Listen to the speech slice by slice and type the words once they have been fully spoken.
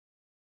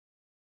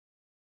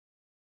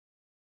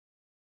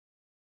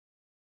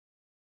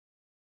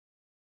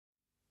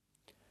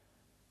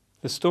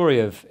The story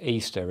of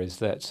Easter is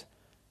that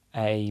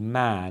a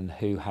man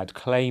who had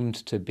claimed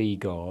to be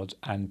God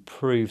and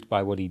proved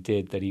by what he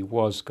did that he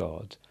was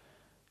God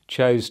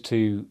chose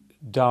to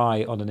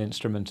die on an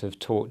instrument of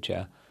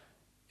torture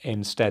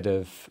instead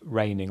of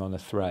reigning on a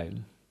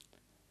throne.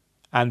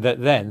 And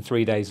that then,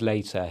 3 days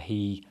later,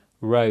 he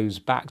rose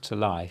back to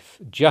life,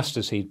 just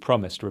as he'd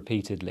promised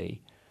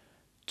repeatedly,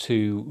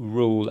 to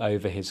rule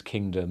over his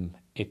kingdom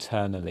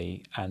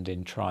eternally and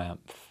in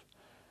triumph.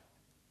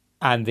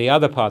 And the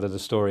other part of the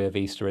story of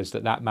Easter is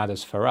that that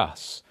matters for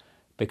us,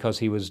 because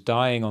he was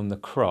dying on the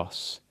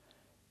cross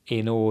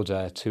in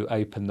order to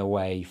open the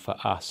way for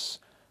us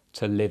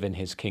to live in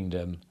his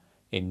kingdom,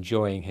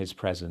 enjoying his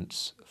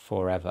presence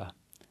forever.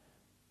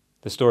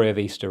 The story of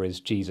Easter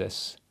is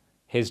Jesus,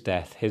 his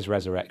death, his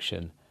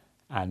resurrection,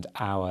 and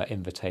our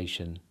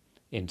invitation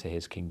into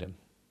his kingdom.